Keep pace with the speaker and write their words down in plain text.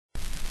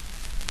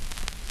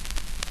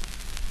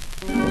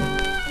Pretty,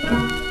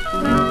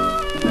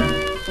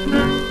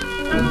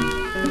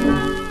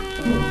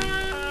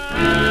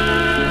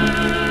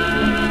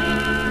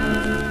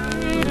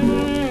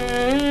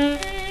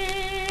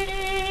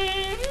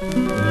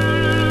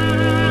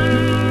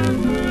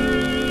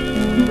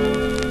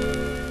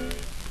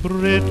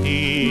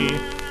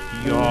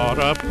 you're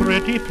a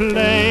pretty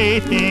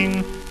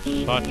plaything,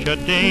 such a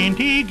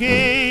dainty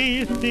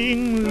gay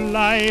thing,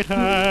 light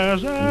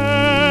as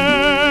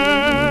air.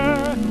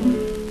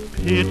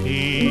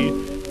 Pity,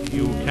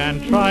 you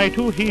can try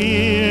to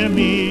hear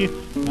me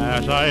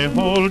as I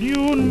hold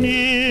you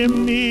near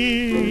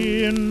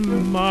me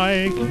in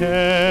my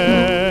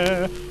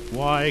care.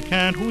 Why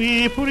can't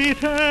we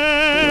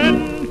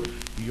pretend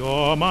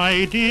you're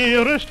my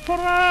dearest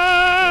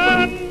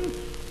friend?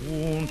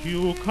 Won't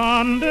you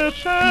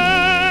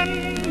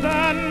condescend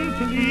and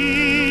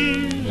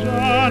please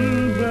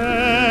unbend?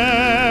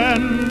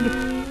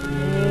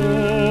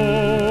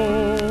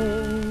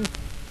 Oh,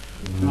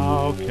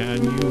 how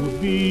can you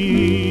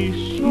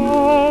be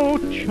so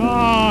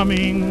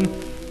charming,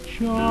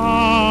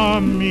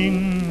 charming,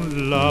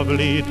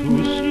 lovely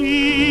to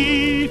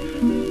see,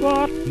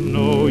 but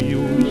no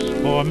use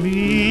for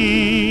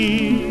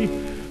me?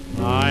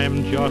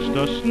 I'm just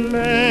a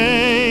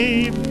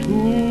slave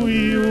to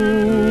you.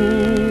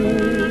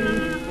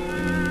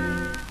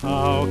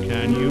 How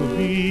can you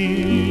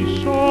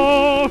be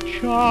so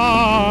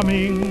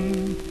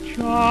charming,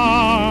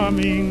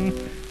 charming?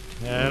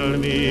 Tell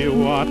me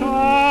what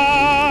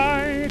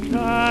I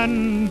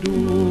can do.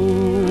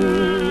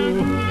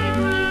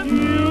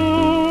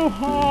 You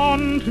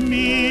haunt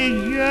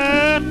me,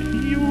 yet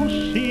you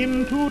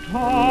seem to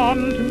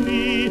taunt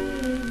me.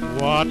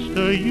 What's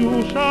the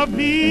use of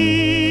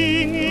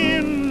being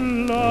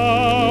in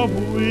love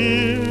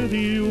with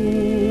you?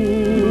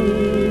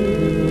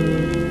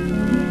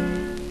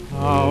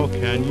 How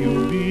can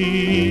you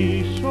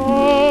be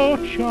so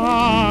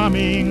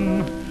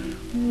charming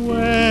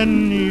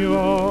when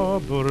you're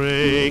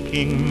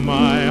breaking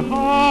my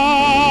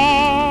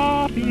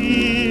heart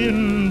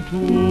in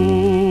two?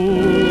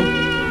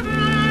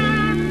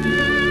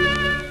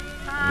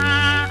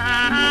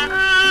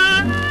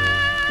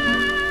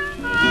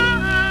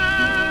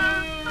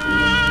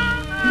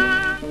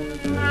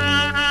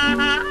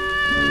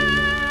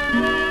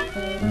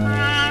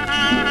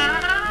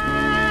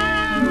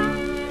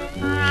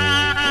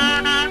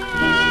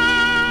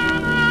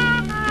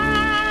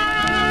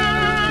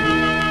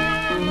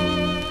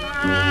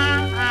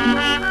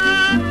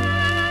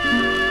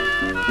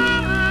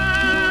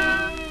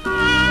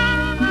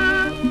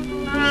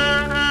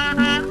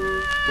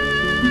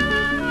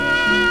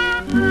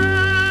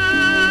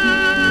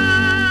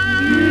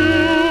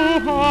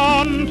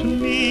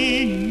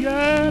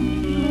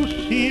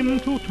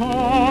 To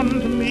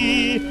taunt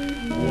me,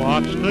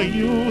 what's the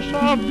use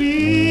of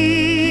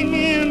being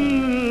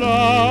in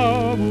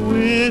love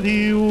with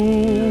you?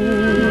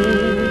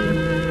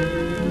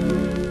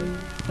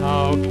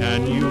 How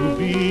can you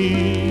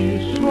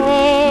be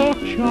so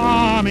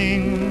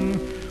charming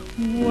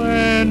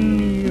when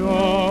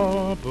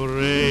you're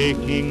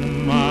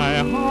breaking my